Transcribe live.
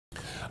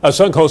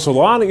Suncoast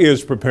Salon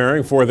is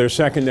preparing for their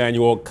second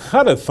annual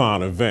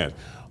Cut-A-Thon event.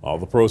 All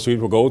the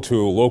proceeds will go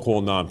to a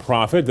local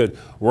nonprofit that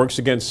works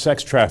against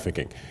sex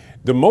trafficking.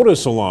 The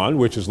Salon,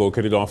 which is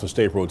located off of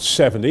State Road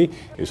 70,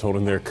 is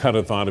holding their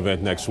Cut-A-Thon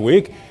event next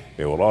week.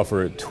 They will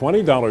offer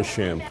 $20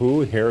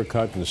 shampoo,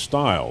 haircut, and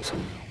styles.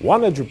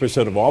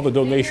 100% of all the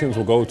donations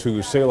will go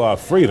to Salon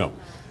Freedom.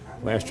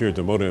 Last year,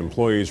 Demoda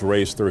employees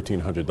raised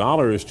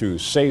 $1,300 to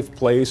Safe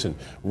Place and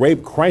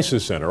Rape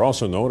Crisis Center,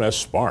 also known as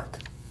SPARK.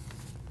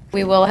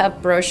 We will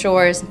have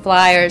brochures and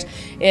flyers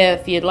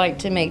if you'd like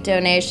to make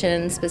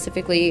donations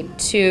specifically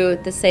to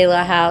the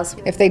Salon House.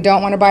 If they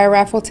don't want to buy a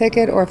raffle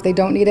ticket or if they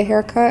don't need a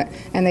haircut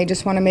and they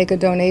just want to make a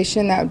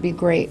donation, that would be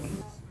great.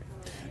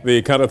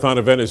 The Cut-A-Thon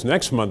event is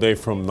next Monday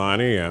from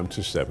 9 a.m.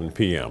 to 7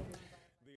 p.m.